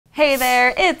Hey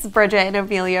there, it's Bridget and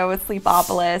Amelia with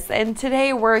Sleepopolis, and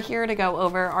today we're here to go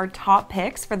over our top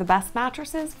picks for the best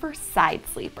mattresses for side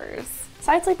sleepers.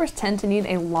 Side sleepers tend to need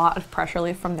a lot of pressure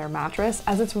relief from their mattress,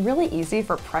 as it's really easy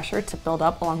for pressure to build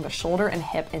up along the shoulder and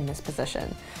hip in this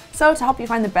position. So to help you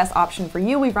find the best option for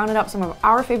you, we've rounded up some of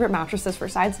our favorite mattresses for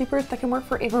side sleepers that can work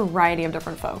for a variety of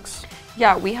different folks.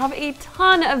 Yeah, we have a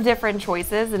ton of different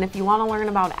choices, and if you want to learn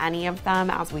about any of them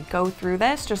as we go through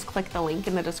this, just click the link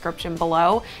in the description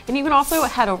below. And you can also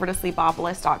head over to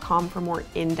sleepopolis.com for more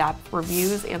in-depth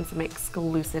reviews and some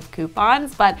exclusive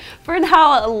coupons. But for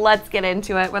now, let's get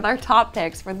into it with our top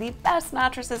picks for the best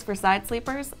mattresses for side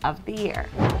sleepers of the year.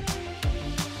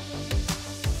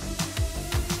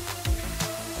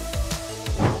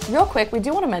 Real quick, we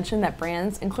do want to mention that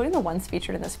brands, including the ones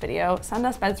featured in this video, send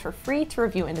us beds for free to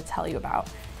review and to tell you about.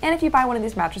 And if you buy one of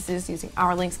these mattresses using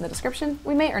our links in the description,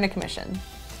 we may earn a commission.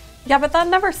 Yeah, but that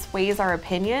never sways our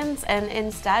opinions and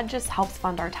instead just helps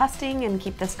fund our testing and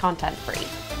keep this content free.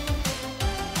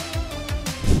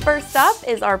 First up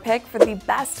is our pick for the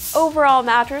best overall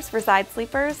mattress for side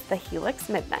sleepers, the Helix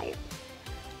Midnight.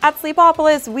 At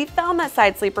Sleepopolis, we found that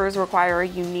side sleepers require a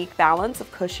unique balance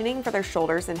of cushioning for their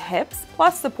shoulders and hips,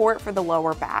 plus support for the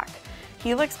lower back.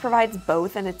 Helix provides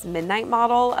both in its Midnight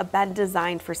model, a bed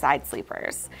designed for side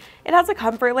sleepers. It has a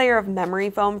comfort layer of memory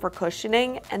foam for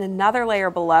cushioning and another layer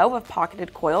below of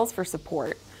pocketed coils for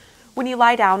support. When you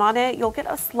lie down on it, you'll get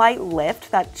a slight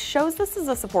lift that shows this is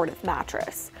a supportive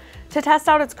mattress. To test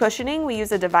out its cushioning, we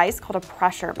use a device called a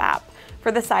pressure map.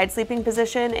 For the side sleeping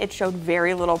position, it showed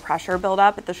very little pressure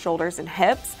buildup at the shoulders and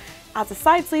hips. As a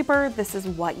side sleeper, this is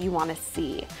what you want to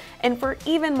see. And for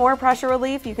even more pressure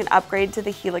relief, you can upgrade to the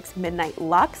Helix Midnight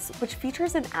Luxe, which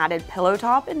features an added pillow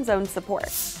top and zone support.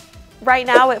 Right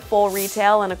now at full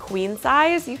retail in a queen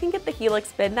size, you can get the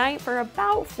Helix Midnight for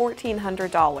about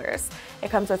 $1,400.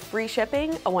 It comes with free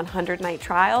shipping, a 100-night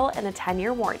trial, and a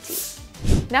 10-year warranty.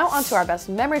 Now onto our best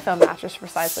memory foam mattress for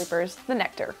side sleepers, the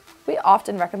Nectar. We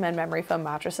often recommend memory foam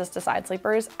mattresses to side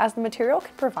sleepers as the material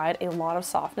can provide a lot of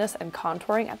softness and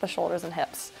contouring at the shoulders and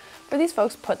hips, where these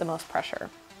folks put the most pressure.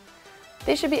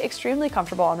 They should be extremely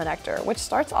comfortable on the Nectar, which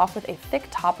starts off with a thick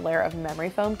top layer of memory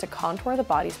foam to contour the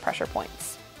body's pressure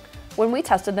points. When we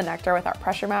tested the Nectar with our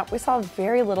pressure map, we saw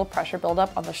very little pressure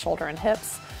buildup on the shoulder and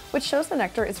hips, which shows the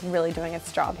Nectar is really doing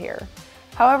its job here.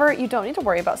 However, you don't need to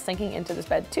worry about sinking into this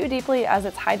bed too deeply, as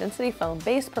its high-density foam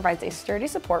base provides a sturdy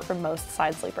support for most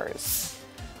side sleepers.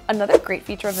 Another great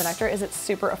feature of the Nectar is its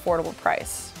super affordable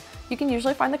price. You can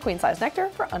usually find the queen-size Nectar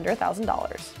for under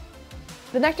 $1,000.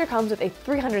 The Nectar comes with a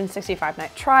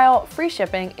 365-night trial, free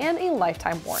shipping, and a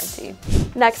lifetime warranty.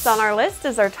 Next on our list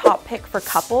is our top pick for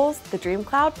couples, the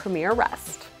DreamCloud Premier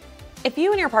Rest. If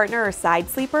you and your partner are side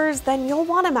sleepers, then you'll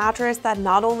want a mattress that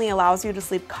not only allows you to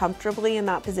sleep comfortably in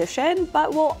that position,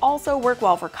 but will also work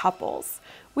well for couples.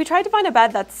 We tried to find a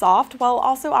bed that's soft while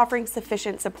also offering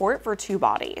sufficient support for two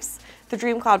bodies. The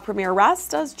DreamCloud Premier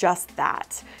Rest does just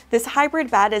that. This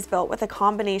hybrid bed is built with a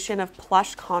combination of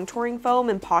plush contouring foam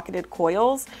and pocketed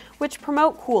coils, which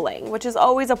promote cooling, which is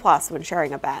always a plus when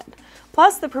sharing a bed.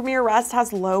 Plus, the Premier Rest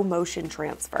has low motion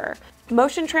transfer.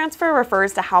 Motion transfer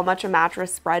refers to how much a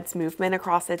mattress spreads movement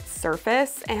across its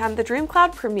surface, and the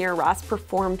DreamCloud Premier Rest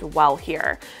performed well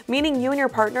here, meaning you and your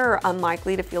partner are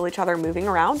unlikely to feel each other moving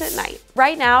around at night.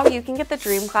 Right now, you can get the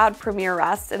DreamCloud Premier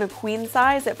Rest in a queen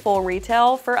size at full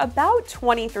retail for about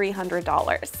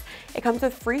 $2,300. It comes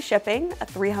with free shipping, a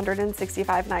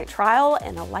 365-night trial,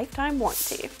 and a lifetime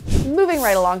warranty. Moving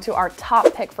right along to our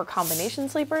top pick for combination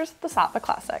sleepers, the Saatva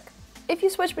Classic. If you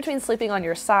switch between sleeping on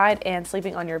your side and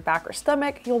sleeping on your back or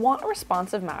stomach, you'll want a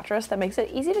responsive mattress that makes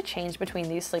it easy to change between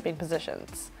these sleeping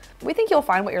positions. We think you'll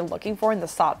find what you're looking for in the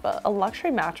Saatva, a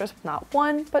luxury mattress with not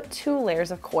one, but 2 layers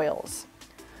of coils.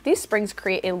 These springs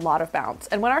create a lot of bounce,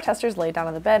 and when our testers laid down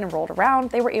on the bed and rolled around,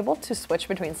 they were able to switch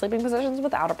between sleeping positions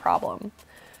without a problem.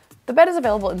 The bed is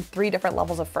available in 3 different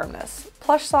levels of firmness: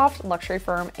 plush soft, luxury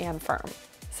firm, and firm.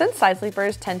 Since side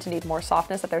sleepers tend to need more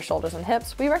softness at their shoulders and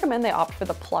hips, we recommend they opt for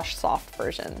the plush soft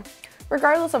version.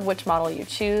 Regardless of which model you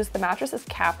choose, the mattress is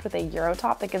capped with a Euro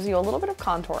top that gives you a little bit of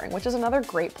contouring, which is another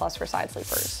great plus for side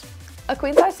sleepers. A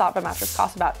queen-size Saatva mattress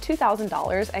costs about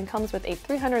 $2,000 and comes with a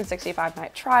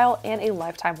 365-night trial and a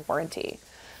lifetime warranty.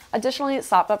 Additionally,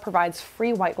 Saatva provides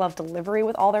free white glove delivery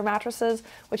with all their mattresses,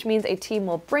 which means a team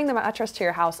will bring the mattress to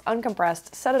your house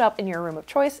uncompressed, set it up in your room of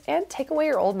choice, and take away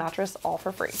your old mattress all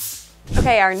for free.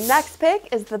 Okay, our next pick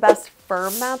is the best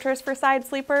firm mattress for side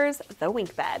sleepers, the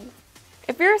WinkBed.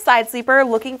 If you're a side sleeper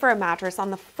looking for a mattress on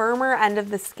the firmer end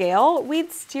of the scale,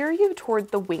 we'd steer you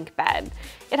toward the WinkBed.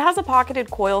 It has a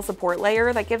pocketed coil support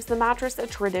layer that gives the mattress a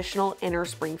traditional inner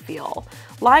spring feel.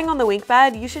 Lying on the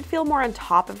WinkBed, you should feel more on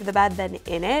top of the bed than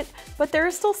in it, but there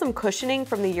is still some cushioning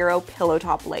from the Euro pillow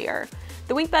top layer.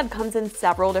 The WinkBed comes in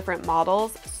several different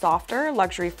models: softer,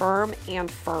 luxury firm, and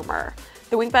firmer.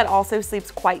 The WinkBed also sleeps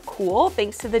quite cool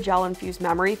thanks to the gel-infused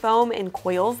memory foam and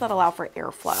coils that allow for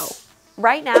airflow.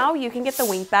 Right now, you can get the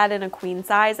WinkBed in a queen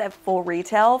size at full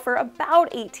retail for about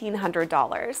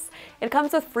 $1,800. It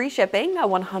comes with free shipping, a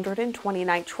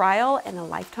 120-night trial, and a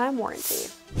lifetime warranty.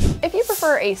 If you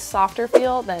prefer a softer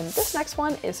feel, then this next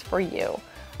one is for you.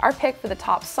 Our pick for the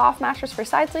top soft mattress for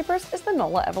side sleepers is the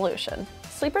Nola Evolution.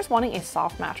 Sleepers wanting a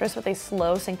soft mattress with a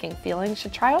slow sinking feeling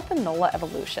should try out the Nola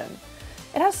Evolution.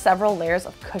 It has several layers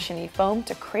of cushiony foam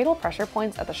to cradle pressure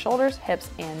points at the shoulders, hips,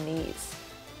 and knees.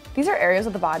 These are areas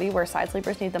of the body where side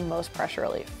sleepers need the most pressure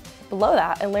relief. Below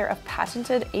that, a layer of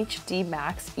patented HD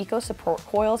Max Eco Support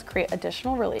coils create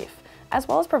additional relief, as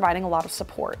well as providing a lot of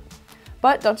support.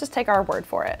 But don't just take our word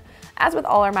for it. As with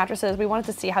all our mattresses, we wanted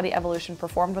to see how the Evolution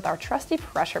performed with our trusty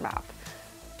pressure map.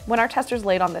 When our testers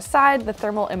laid on this side, the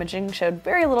thermal imaging showed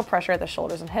very little pressure at the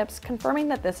shoulders and hips, confirming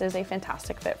that this is a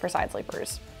fantastic fit for side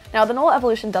sleepers. Now, the Nola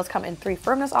Evolution does come in 3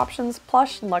 firmness options: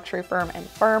 plush, luxury firm, and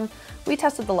firm. We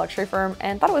tested the luxury firm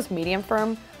and thought it was medium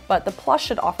firm, but the plush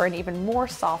should offer an even more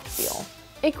soft feel.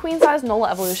 A queen-size Nola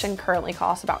Evolution currently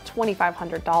costs about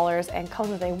 $2,500 and comes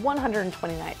with a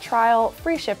 120-night trial,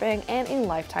 free shipping, and a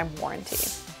lifetime warranty.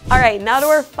 All right, now to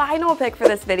our final pick for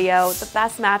this video, the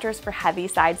best mattress for heavy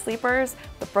side sleepers,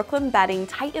 the Brooklyn Bedding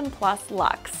Titan Plus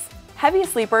Luxe. Heavy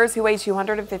sleepers who weigh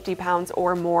 250 pounds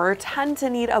or more tend to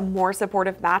need a more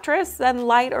supportive mattress than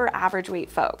light or average weight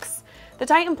folks. The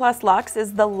Titan Plus Luxe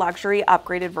is the luxury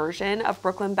upgraded version of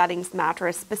Brooklyn Bedding's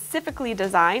mattress specifically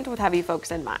designed with heavy folks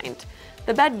in mind.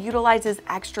 The bed utilizes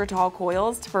extra tall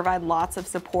coils to provide lots of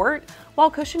support, while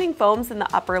cushioning foams in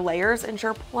the upper layers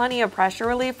ensure plenty of pressure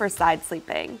relief for side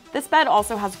sleeping. This bed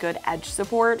also has good edge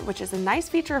support, which is a nice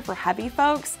feature for heavy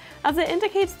folks, as it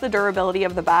indicates the durability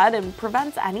of the bed and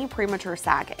prevents any premature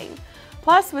sagging.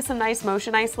 Plus, with some nice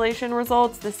motion isolation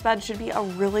results, this bed should be a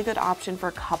really good option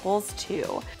for couples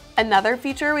too. Another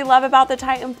feature we love about the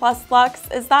Titan Plus Luxe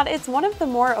is that it's one of the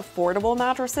more affordable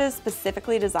mattresses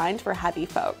specifically designed for heavy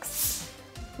folks.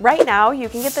 Right now, you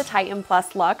can get the Titan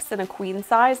Plus Luxe in a queen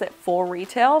size at full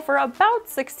retail for about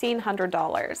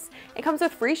 $1,600. It comes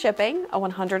with free shipping, a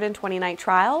 120-night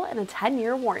trial, and a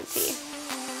 10-year warranty.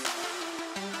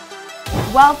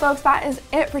 Well, folks, that is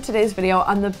it for today's video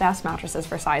on the best mattresses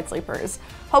for side sleepers.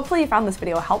 Hopefully you found this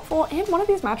video helpful and one of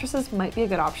these mattresses might be a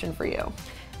good option for you.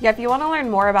 Yeah, if you want to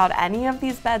learn more about any of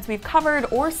these beds we've covered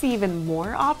or see even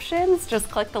more options, just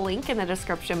click the link in the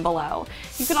description below.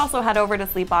 You can also head over to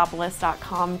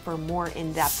Sleepopolis.com for more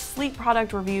in-depth sleep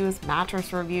product reviews,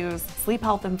 mattress reviews, sleep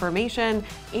health information,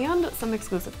 and some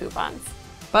exclusive coupons.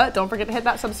 But don't forget to hit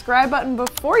that subscribe button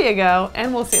before you go,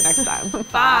 and we'll see you next time.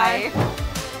 Bye!